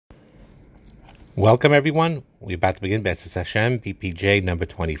Welcome, everyone. We're about to begin B'ezras Hashem, BPJ number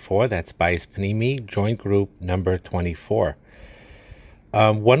 24. That's Bayis Panimi, joint group number 24.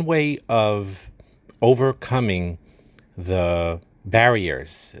 One way of overcoming the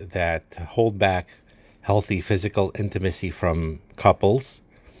barriers that hold back healthy physical intimacy from couples,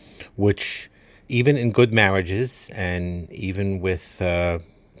 which even in good marriages and even with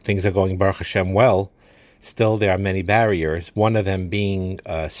things are going Baruch Hashem well, still there are many barriers. One of them being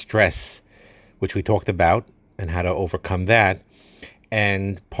stress, which we talked about, and how to overcome that.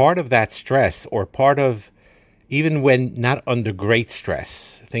 And part of that stress, or part of, even when not under great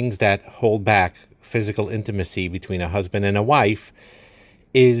stress, things that hold back physical intimacy between a husband and a wife,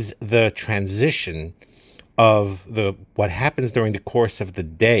 is the transition of what happens during the course of the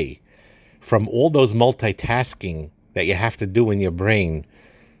day, from all those multitasking that you have to do in your brain,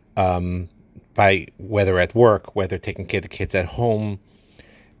 by whether at work, whether taking care of the kids at home,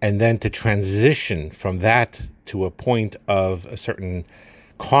 and then to transition from that to a point of a certain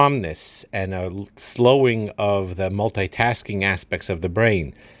calmness and a slowing of the multitasking aspects of the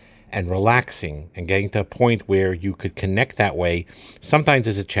brain and relaxing and getting to a point where you could connect that way, sometimes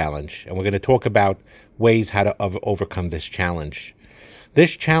is a challenge. And we're going to talk about ways how to overcome this challenge.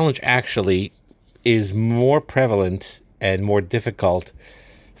 This challenge actually is more prevalent and more difficult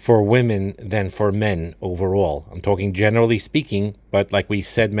for women than for men overall. I'm talking generally speaking, but like we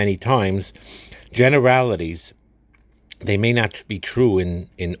said many times, generalities, they may not be true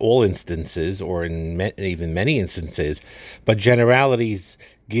in all instances or in even many instances, but generalities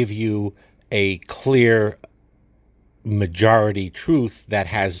give you a clear majority truth that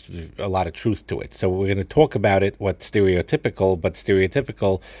has a lot of truth to it. So we're going to talk about it, what's stereotypical, but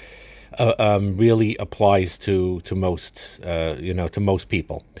stereotypical really applies to most to most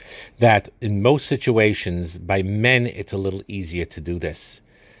people. That in most situations, by men, it's a little easier to do this.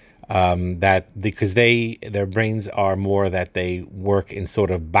 That because their brains are more that they work in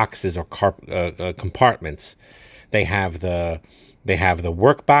sort of boxes or compartments. They have the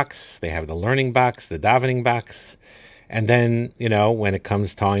work box, they have the learning box, the davening box. And then, when it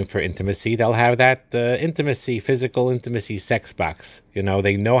comes time for intimacy, they'll have that physical intimacy sex box.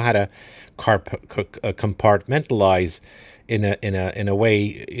 They know how to compartmentalize in a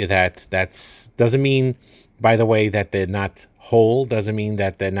way that doesn't mean, by the way, that they're not whole. Doesn't mean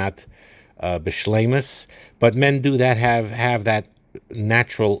that they're not b'shleimus. But men do that have that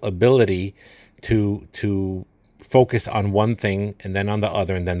natural ability to focus on one thing and then on the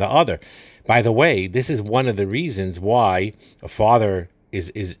other and then the other. By the way, this is one of the reasons why a father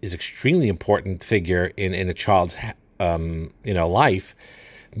is extremely important figure in a child's life,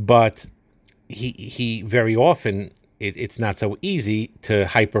 but he very often it's not so easy to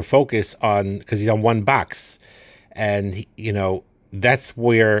hyper focus on, because he's on one box, and that's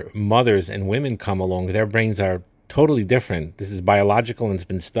where mothers and women come along. Their brains are totally different. This is biological and it's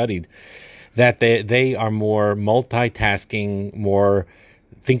been studied that they are more multitasking, more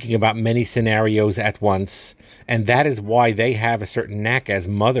thinking about many scenarios at once, and that is why they have a certain knack as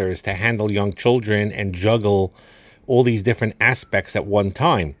mothers to handle young children and juggle all these different aspects at one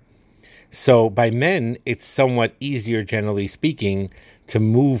time. So by men, it's somewhat easier, generally speaking, to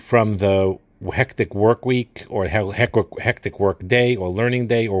move from the hectic work week or hectic work day or learning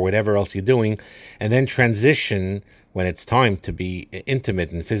day or whatever else you're doing, and then transition when it's time to be intimate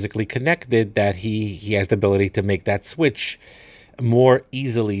and physically connected, that he has the ability to make that switch more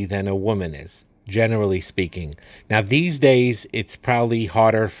easily than a woman is, generally speaking. Now, these days, it's probably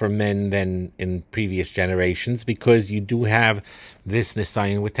harder for men than in previous generations, because you do have this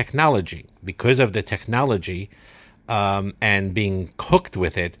nisayon with technology. Because of the technology and being cooked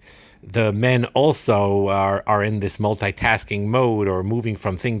with it, the men also are in this multitasking mode, or moving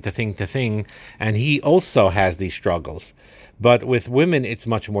from thing to thing to thing, and he also has these struggles. But with women, it's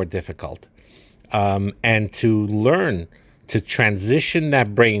much more difficult. And to learn to transition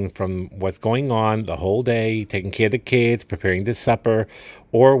that brain from what's going on the whole day, taking care of the kids, preparing the supper,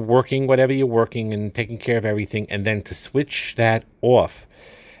 or working whatever you're working and taking care of everything, and then to switch that off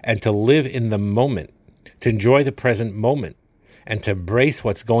and to live in the moment, to enjoy the present moment, and to embrace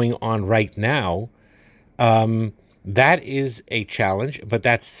what's going on right now, that is a challenge, but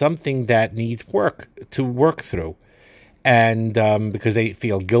that's something that needs work through. And because they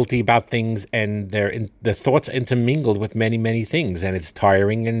feel guilty about things, and the thoughts intermingled with many, many things, and it's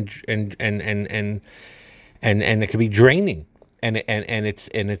tiring and it can be draining, and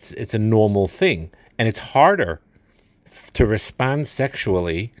it's a normal thing, and it's harder to respond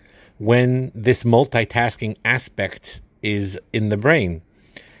sexually when this multitasking aspect is in the brain.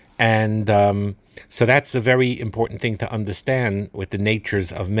 And So that's a very important thing to understand with the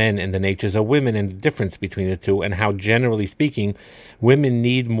natures of men and the natures of women and the difference between the two, and how, generally speaking, women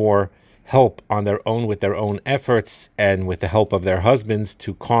need more help on their own with their own efforts and with the help of their husbands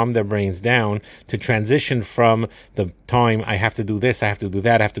to calm their brains down, to transition from the time I have to do this, I have to do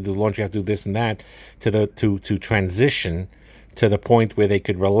that, I have to do laundry, I have to do this and that, to transition to the point where they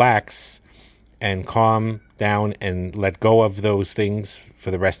could relax and calm down and let go of those things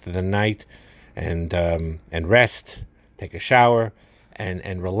for the rest of the night, and rest, take a shower,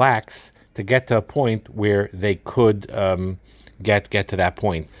 and relax, to get to a point where they could get to that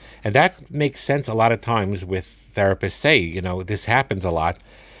point. And that makes sense a lot of times with therapists say, this happens a lot,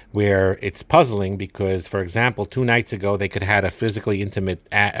 where it's puzzling because, for example, 2 nights ago, they could have had a physically intimate,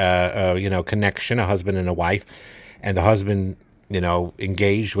 connection, a husband and a wife, and the husband,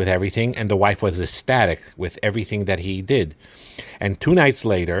 engaged with everything, and the wife was ecstatic with everything that he did. And 2 nights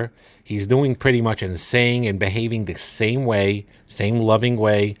later, he's doing pretty much and saying and behaving the same way, same loving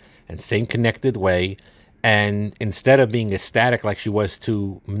way, and same connected way. And instead of being ecstatic like she was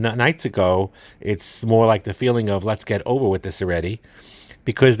 2 nights ago, it's more like the feeling of, let's get over with this already.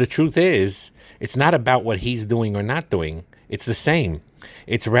 Because the truth is, it's not about what he's doing or not doing. It's the same.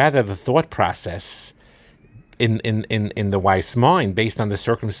 It's rather the thought process in the wife's mind based on the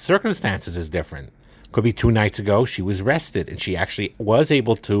circumstances is different. Could be 2 nights ago, she was rested and she actually was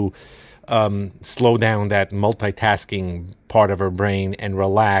able to slow down that multitasking part of her brain and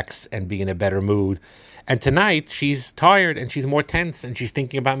relax and be in a better mood. And tonight, she's tired and she's more tense and she's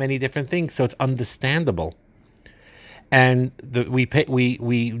thinking about many different things, so it's understandable. And we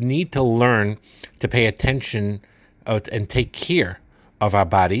need to learn to pay attention and take care of our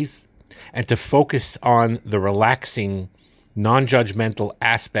bodies, and to focus on the relaxing, non-judgmental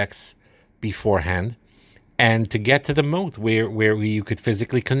aspects beforehand, and to get to the mode where you could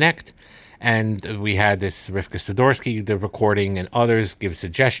physically connect. And we had this Rivka Sidorsky, the recording, and others give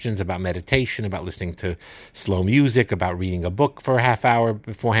suggestions about meditation, about listening to slow music, about reading a book for a half hour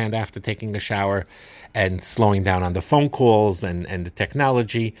beforehand after taking a shower, and slowing down on the phone calls and the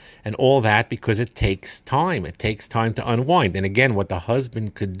technology and all that, because it takes time. It takes time to unwind. And again, what the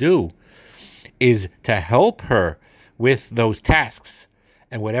husband could do is to help her with those tasks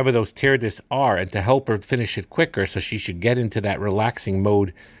and whatever those tirdes are, and to help her finish it quicker, so she should get into that relaxing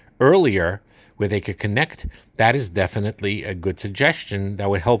mode earlier where they could connect. That is definitely a good suggestion that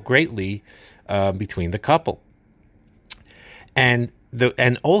would help greatly between the couple. And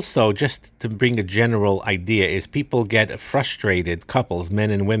also, just to bring a general idea, is people get frustrated, couples,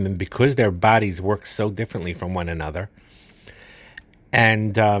 men and women, because their bodies work so differently from one another.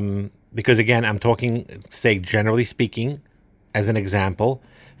 And because, again, I'm talking, say, generally speaking, as an example,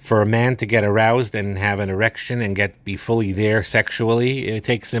 for a man to get aroused and have an erection and be fully there sexually, it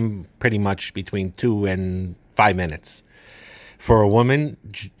takes him pretty much between 2 and 5 minutes. For a woman,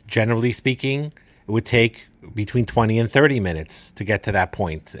 generally speaking, it would take between 20 and 30 minutes to get to that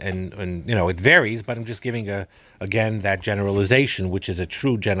point. And it varies, but I'm just giving again that generalization, which is a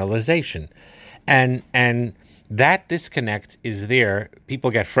true generalization. And that disconnect is there.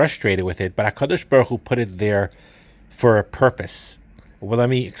 People get frustrated with it, but HaKadosh Baruch Hu put it there for a purpose. Well, let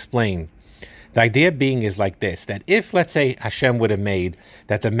me explain. The idea being is like this, that if, let's say, Hashem would have made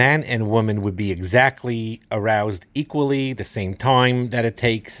that the man and woman would be exactly aroused equally, the same time that it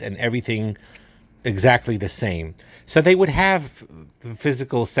takes, and everything exactly the same. So they would have, the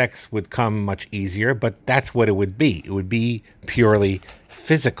physical sex would come much easier, but that's what it would be. It would be purely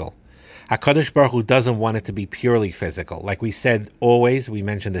physical. HaKadosh Baruch Hu doesn't want it to be purely physical. Like we said always, we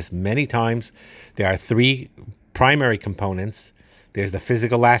mentioned this many times, there are 3 primary components. There's the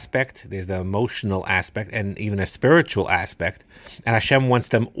physical aspect, there's the emotional aspect, and even a spiritual aspect. And Hashem wants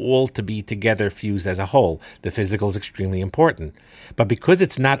them all to be together, fused as a whole. The physical is extremely important. But because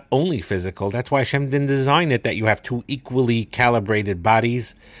it's not only physical, that's why Hashem didn't design it that you have 2 equally calibrated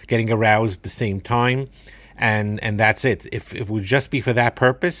bodies getting aroused at the same time. And that's it. If it would just be for that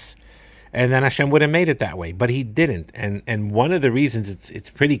purpose, and then Hashem would have made it that way. But he didn't. And one of the reasons it's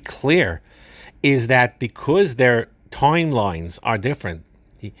pretty clear is that because their timelines are different.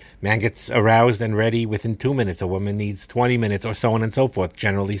 Man gets aroused and ready within 2 minutes. A woman needs 20 minutes, or so on and so forth.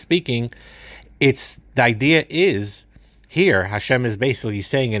 Generally speaking, the idea is here, Hashem is basically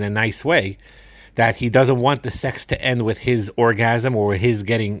saying in a nice way that he doesn't want the sex to end with his orgasm or his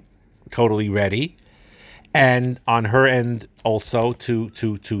getting totally ready. And on her end also to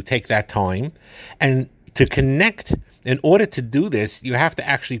take that time and to connect. In order to do this, you have to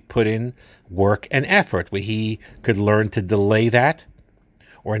actually put in work and effort, where he could learn to delay that.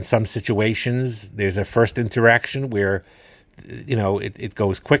 Or in some situations, there's a first interaction where it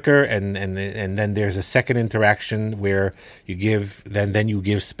goes quicker, and then there's a second interaction where you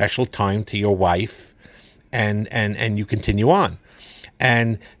give special time to your wife, and you continue on.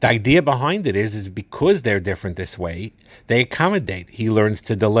 And the idea behind it is because they're different this way, they accommodate. He learns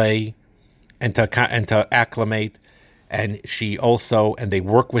to delay and to acclimate, and she also, and they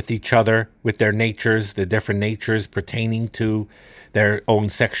work with each other with their natures, the different natures pertaining to their own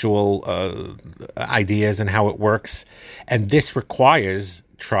sexual ideas and how it works. And this requires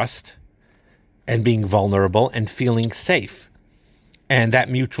trust and being vulnerable and feeling safe. And that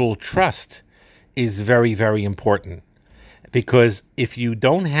mutual trust is very, very important. Because if you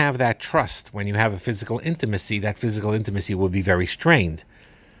don't have that trust when you have a physical intimacy, that physical intimacy will be very strained.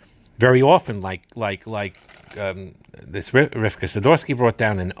 Very often, like this Rivka Sidorsky brought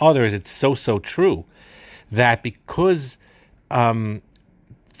down and others, it's so true that because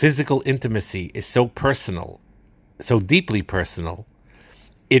physical intimacy is so personal, so deeply personal,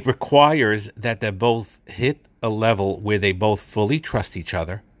 it requires that they both hit a level where they both fully trust each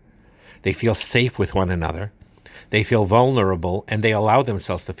other, they feel safe with one another, they feel vulnerable, and they allow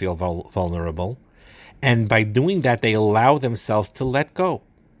themselves to feel vulnerable. And by doing that, they allow themselves to let go,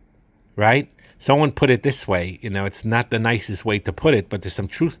 right? Someone put it this way, it's not the nicest way to put it, but there's some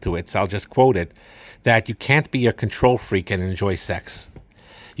truth to it, so I'll just quote it, that you can't be a control freak and enjoy sex.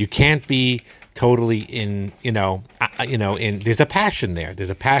 You can't be totally there's a passion there. There's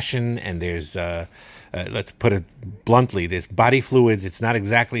a passion, and there's, let's put it bluntly, there's body fluids. It's not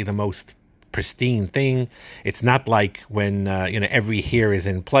exactly the most pristine thing. It's not like when every hair is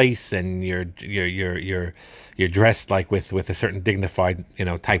in place and you're dressed like with a certain dignified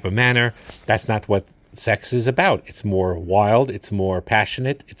type of manner. That's not what sex is about. It's more wild, it's more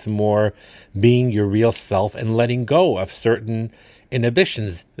passionate, it's more being your real self and letting go of certain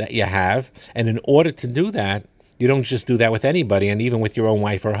inhibitions that you have. And in order to do that, you don't just do that with anybody, and even with your own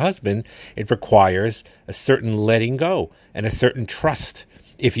wife or husband, it requires a certain letting go and a certain trust.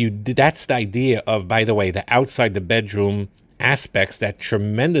 That's the idea of, by the way, the outside the bedroom aspects that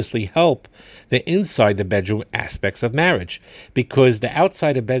tremendously help the inside the bedroom aspects of marriage. Because the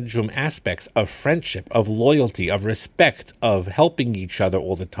outside the bedroom aspects of friendship, of loyalty, of respect, of helping each other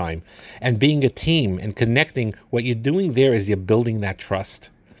all the time, and being a team and connecting, what you're doing there is you're building that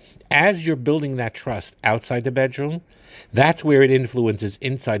trust. As you're building that trust outside the bedroom, that's where it influences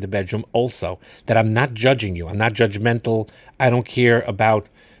inside the bedroom also. That I'm not judging you. I'm not judgmental. I don't care about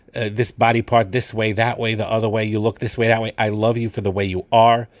this body part this way, that way, the other way. You look this way, that way. I love you for the way you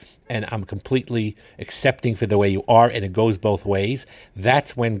are, and I'm completely accepting for the way you are, and it goes both ways.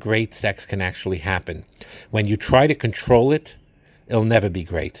 That's when great sex can actually happen. When you try to control it, it'll never be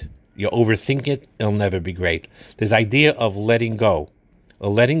great. You overthink it, it'll never be great. This idea of letting go.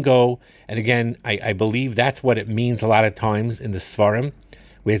 Letting go, and again, I believe that's what it means a lot of times in the Svarim,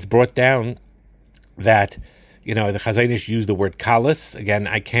 where it's brought down that, the Chazon Ish used the word kalas. Again,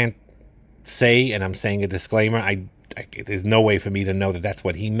 I can't say, and I'm saying a disclaimer, there's no way for me to know that that's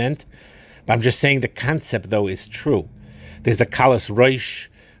what he meant, but I'm just saying the concept, though, is true. There's a kalas roish,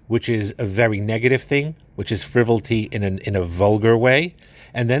 which is a very negative thing, which is frivolity in a vulgar way,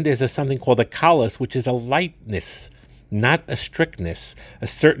 and then there's something called a kalas, which is a lightness, not a strictness, a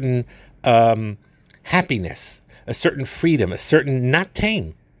certain happiness, a certain freedom, a certain not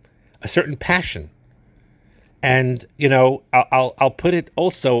tame, a certain passion. And I'll put it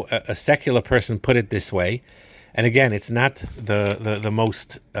also. A secular person put it this way, and again, it's not the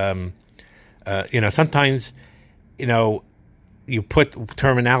most. Sometimes, you put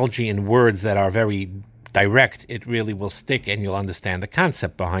terminology in words that are very direct, it really will stick, and you'll understand the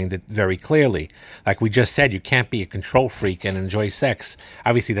concept behind it very clearly. Like we just said, you can't be a control freak and enjoy sex.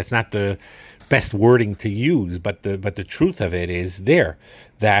 Obviously, that's not the best wording to use, but the truth of it is there,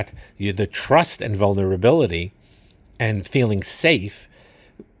 that the trust and vulnerability and feeling safe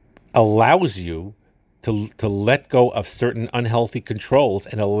allows you to let go of certain unhealthy controls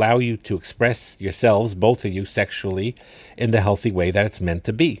and allow you to express yourselves, both of you, sexually in the healthy way that it's meant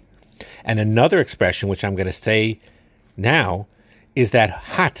to be. And another expression, which I'm going to say now, is that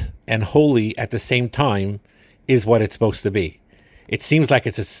hot and holy at the same time is what it's supposed to be. It seems like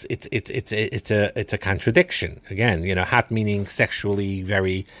it's a contradiction. Again, hot meaning sexually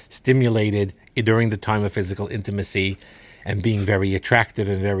very stimulated during the time of physical intimacy, and being very attractive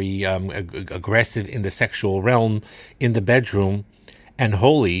and very aggressive in the sexual realm in the bedroom, and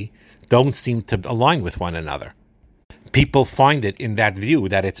holy don't seem to align with one another. People find it in that view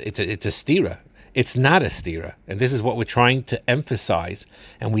that it's a stira. It's not a stira. And this is what we're trying to emphasize,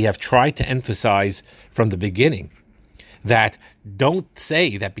 and we have tried to emphasize from the beginning, that don't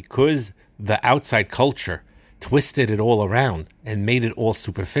say that because the outside culture twisted it all around and made it all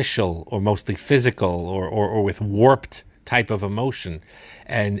superficial or mostly physical or with warped type of emotion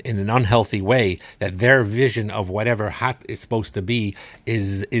and in an unhealthy way, that their vision of whatever hot is supposed to be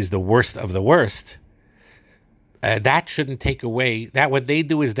is the worst of the worst, that shouldn't take away that what they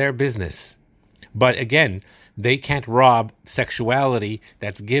do is their business. But again, they can't rob sexuality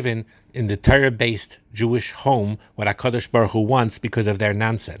that's given in the Torah-based Jewish home what HaKadosh Baruch Hu wants because of their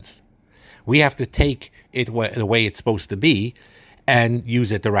nonsense. We have to take it the way it's supposed to be and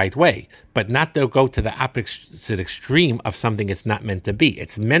use it the right way, but not to go to the opposite extreme of something it's not meant to be.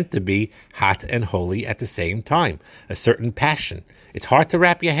 It's meant to be hot and holy at the same time, a certain passion. It's hard to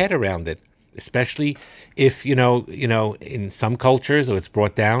wrap your head around it, especially if, in some cultures, or it's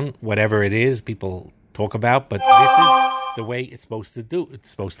brought down, whatever it is, people talk about, but this is the way it's supposed to do. It's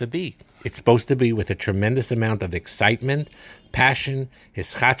supposed to be. It's supposed to be with a tremendous amount of excitement, passion,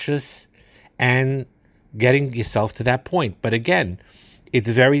 hischachus, and getting yourself to that point. But again, it's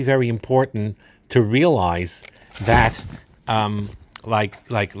very, very important to realize that, like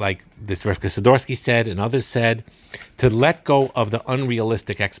this Rivka Sidorsky said and others said, to let go of the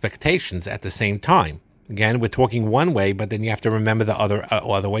unrealistic expectations at the same time. Again, we're talking one way, but then you have to remember the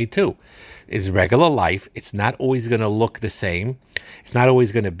other way too. Is regular life. It's not always going to look the same. It's not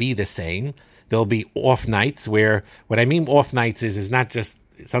always going to be the same. There'll be off nights where, what I mean off nights is not just,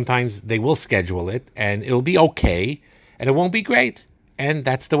 sometimes they will schedule it and it'll be okay and it won't be great. And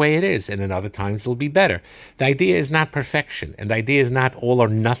that's the way it is. And in other times it'll be better. The idea is not perfection. And the idea is not all or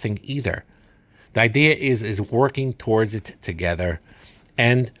nothing either. The idea is working towards it together.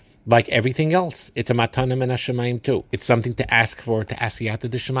 And like everything else, it's a matana min hashamayim too. It's something to ask for, to asiyata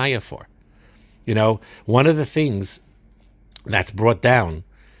d'shmaya for. One of the things that's brought down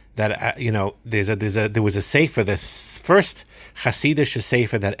that, there was a sefer, the first Hasidic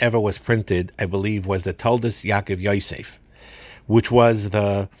sefer that ever was printed, I believe, was the Toldos Yaakov Yosef, which was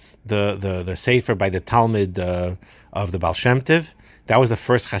the sefer by the Talmud of the Baal Shem Tov. That was the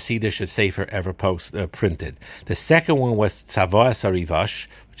first Hasidic sefer ever printed. The second one was Tzavah Sarivash,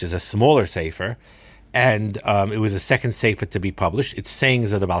 which is a smaller sefer, and it was the second sefer to be published. It's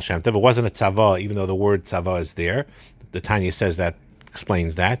sayings of the Baal Shem Tov. It wasn't a tzavah, even though the word tzavah is there. The Tanya says that,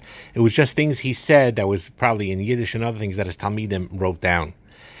 explains that. It was just things he said that was probably in Yiddish and other things that his Talmidim wrote down.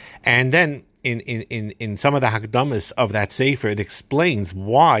 And then in some of the Hakdamas of that sefer, it explains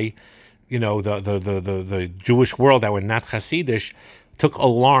why, the Jewish world that were not Hasidish took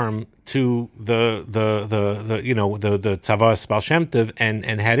alarm to the Tzavas Baal Shem Tov and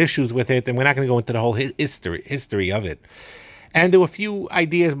had issues with it, and we're not going to go into the whole history of it. And there were a few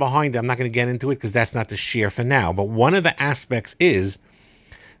ideas behind it. I'm not going to get into it because that's not the share for now. But one of the aspects is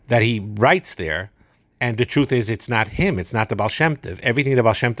that he writes there, and the truth is it's not him. It's not the Baal Shem Tov. Everything the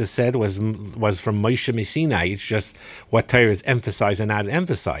Baal Shem Tov said was from Moshe Messinai. It's just what Torah is emphasized and not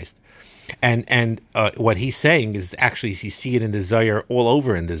emphasized. And what he's saying is actually, you see it in the Zohar, all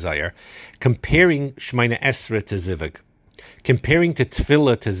over in the Zohar, comparing Shemona Esra to Zivug, comparing to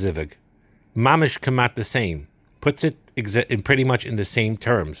Tefillah to Zivug, Mamish Kamat the same, puts it pretty much in the same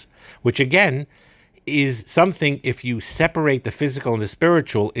terms, which again is something, if you separate the physical and the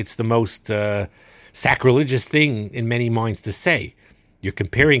spiritual, it's the most sacrilegious thing in many minds to say. You're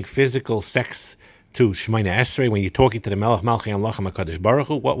comparing physical sex to Shemona Esrei when you're talking to the Melech Malchei Amlachim HaKadosh Baruch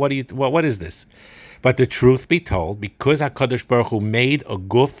Hu. What is this? But the truth be told, because HaKadosh Baruch Hu made a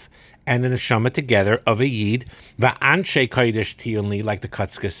guf and an neshama together of a yid, va'anshe kodesh tiyonli, like the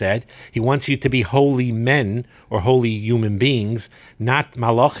Kutzka said, he wants you to be holy men or holy human beings, not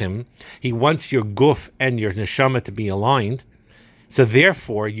malachim. He wants your guf and your neshama to be aligned. So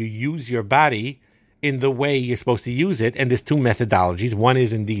therefore, you use your body in the way you're supposed to use it, and there's two methodologies. One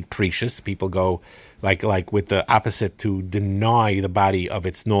is indeed precious. People go like with the opposite to deny the body of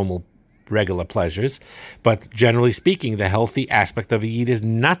its normal, regular pleasures. But generally speaking, the healthy aspect of a yid is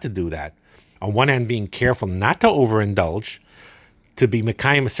not to do that. On one hand, being careful not to overindulge, to be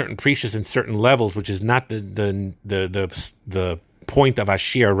mekayim a certain precious in certain levels, which is not the point of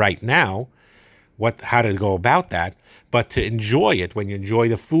Ashir right now. How to go about that, but to enjoy it. When you enjoy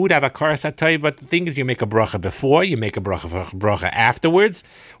the food, have a karas hatayv. But the thing is, you make a bracha before, you make a bracha afterwards,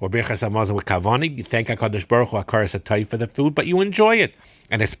 or birchas hamazon with kavani. You thank HaKadosh Baruch Hu, a karas hatayv for the food, but you enjoy it.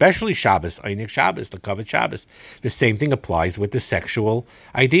 And especially Shabbos, Einik Shabbos, the covered Shabbos. The same thing applies with the sexual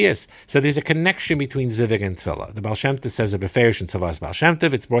ideas. So there's a connection between Zivug and Tefillah. The Baal Shem Tov says a beferish in Tzavas Baal Shem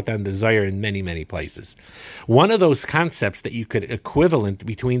Tov. It's brought down the Zohar in many, many places. One of those concepts that you could equivalent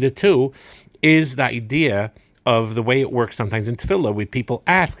between the two is the idea of the way it works sometimes in Tefillah. We people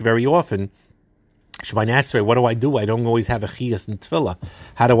ask very often, Shemona Esrei, what do? I don't always have a chiyas in Tefillah.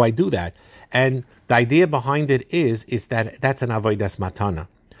 How do I do that? And the idea behind it is that that's an avodas matana.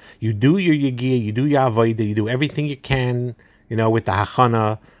 You do your yigiyah, you do your avodah, you do everything you can, with the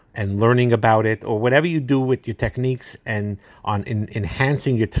hachana and learning about it, or whatever you do with your techniques and in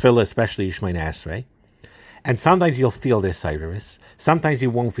enhancing your tefillah, especially your Shemoneh Esrei. And sometimes you'll feel this iris. Sometimes you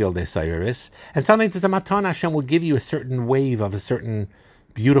won't feel this iris. And sometimes it's a matana. Hashem will give you a certain wave of a certain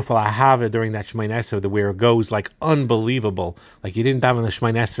beautiful ahava during that Shemoneh Esrei, where it goes like unbelievable. Like you didn't daven the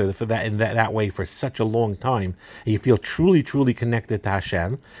Shemoneh Esrei for that in that way for such a long time. And you feel truly, truly connected to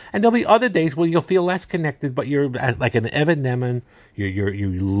Hashem. And there'll be other days where you'll feel less connected, but you're like an Eved Neman.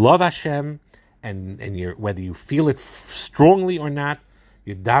 You love Hashem, and you're, whether you feel it strongly or not,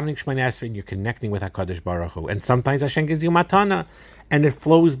 you're davening Shemoneh Esrei and you're connecting with HaKadosh Baruch Hu. And sometimes Hashem gives you matana, and it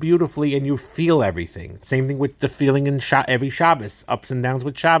flows beautifully, and you feel everything. Same thing with the feeling in every Shabbos, ups and downs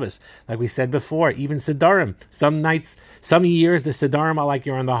with Shabbos. Like we said before, even Siddharim. Some nights, some years, the Siddharim are like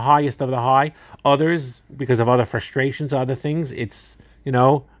you're on the highest of the high. Others, because of other frustrations, other things, it's,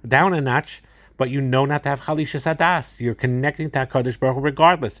 down a notch. But not to have Chalishas Hadas. You're connecting to HaKadosh Baruch Hu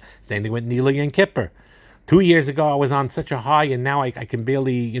regardless. Same thing with Nila and Kippur. 2 years ago, I was on such a high, and now I can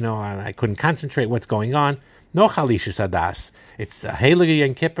barely, I couldn't concentrate what's going on. No Chalishas Hadas. It's Heilige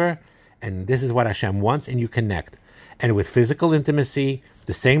and Kippur, and this is what Hashem wants, and you connect. And with physical intimacy,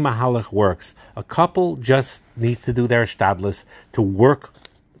 the same mahalach works. A couple just needs to do their shtadlis to work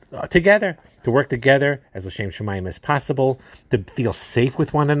together, as L'Shem Shemayim as possible, to feel safe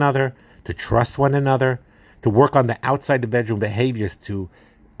with one another, to trust one another, to work on the outside the bedroom behaviors to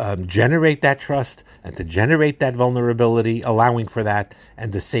generate that trust and to generate that vulnerability, allowing for that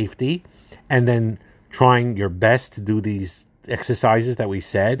and the safety, and then trying your best to do these exercises that we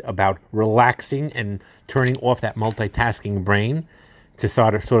said about relaxing and turning off that multitasking brain to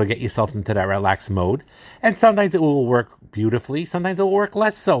sort of get yourself into that relaxed mode. And sometimes it will work beautifully, sometimes it will work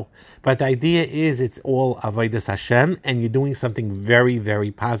less so. But the idea is it's all avodas Hashem, and you're doing something very,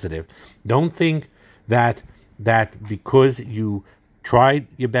 very positive. Don't think that because you tried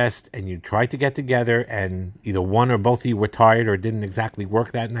your best and you tried to get together and either one or both of you were tired or didn't exactly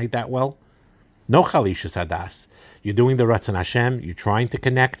work that night that well. No Chalishas Hadas. You're doing the Ratzon Hashem, you're trying to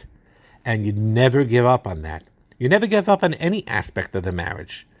connect, and you never give up on that. You never give up on any aspect of the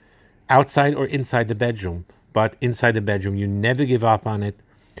marriage, outside or inside the bedroom. But inside the bedroom, you never give up on it.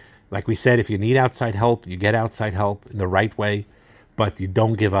 Like we said, if you need outside help, you get outside help in the right way, but you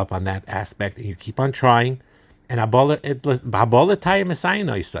don't give up on that aspect, and you keep on trying. And habolataya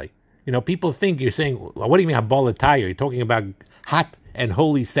messiah. People think you're saying, well, what do you mean habolataya? You're talking about hot and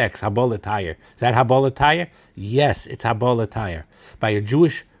holy sex, habolataya. Is that habolataya? Yes, it's habolataya. By a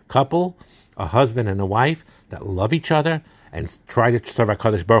Jewish couple, a husband and a wife that love each other and try to serve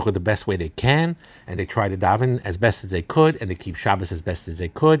HaKadosh Baruch Hu the best way they can, and they try to daven as best as they could, and they keep Shabbos as best as they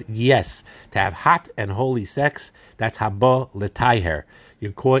could. Yes, to have hot and holy sex, that's habolataya.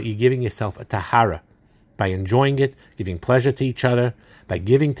 You're giving yourself a tahara. By enjoying it, giving pleasure to each other, by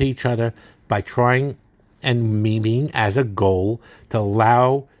giving to each other, by trying and meaning as a goal to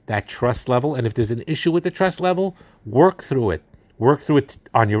allow that trust level. And if there's an issue with the trust level, work through it. Work through it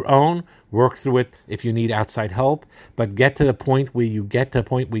on your own. Work through it if you need outside help. But get to the point where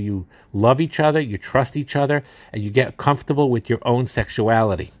you love each other, you trust each other, and you get comfortable with your own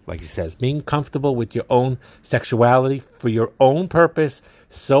sexuality. Like he says, being comfortable with your own sexuality for your own purpose,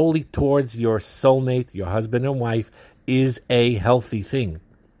 solely towards your soulmate, your husband and wife, is a healthy thing.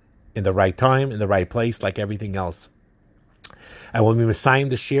 In the right time, in the right place, like everything else. And when we were signing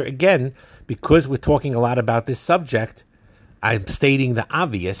the share again, because we're talking a lot about this subject, I'm stating the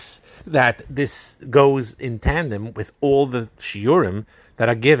obvious that this goes in tandem with all the shiurim that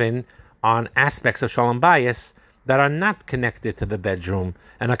are given on aspects of Shalom Bayis that are not connected to the bedroom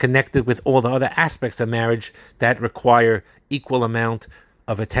and are connected with all the other aspects of marriage that require equal amount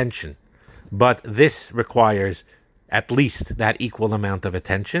of attention. But this requires at least that equal amount of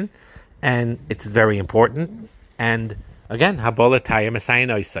attention, and it's very important. And again, habolataya messiah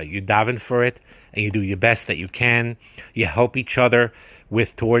noisa. You daven for it, and you do your best that you can. You help each other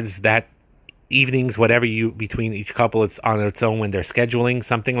with towards that evenings, whatever you between each couple, it's on its own when they're scheduling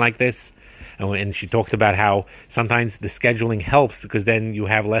something like this. And she talked about how sometimes the scheduling helps because then you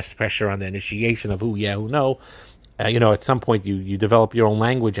have less pressure on the initiation of who yeah, who no. At some point you develop your own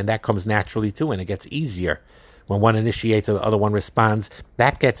language, and that comes naturally too, and it gets easier. When one initiates and the other one responds,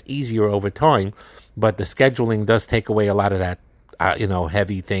 that gets easier over time. But the scheduling does take away a lot of that,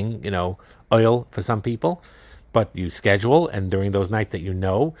 heavy thing, oil for some people. But you schedule, and during those nights that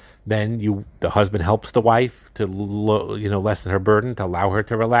then the husband helps the wife to lessen her burden, to allow her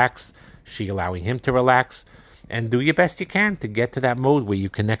to relax, she allowing him to relax, and do your best you can to get to that mode where you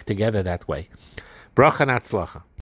connect together that way. Bracha and Hatzlacha.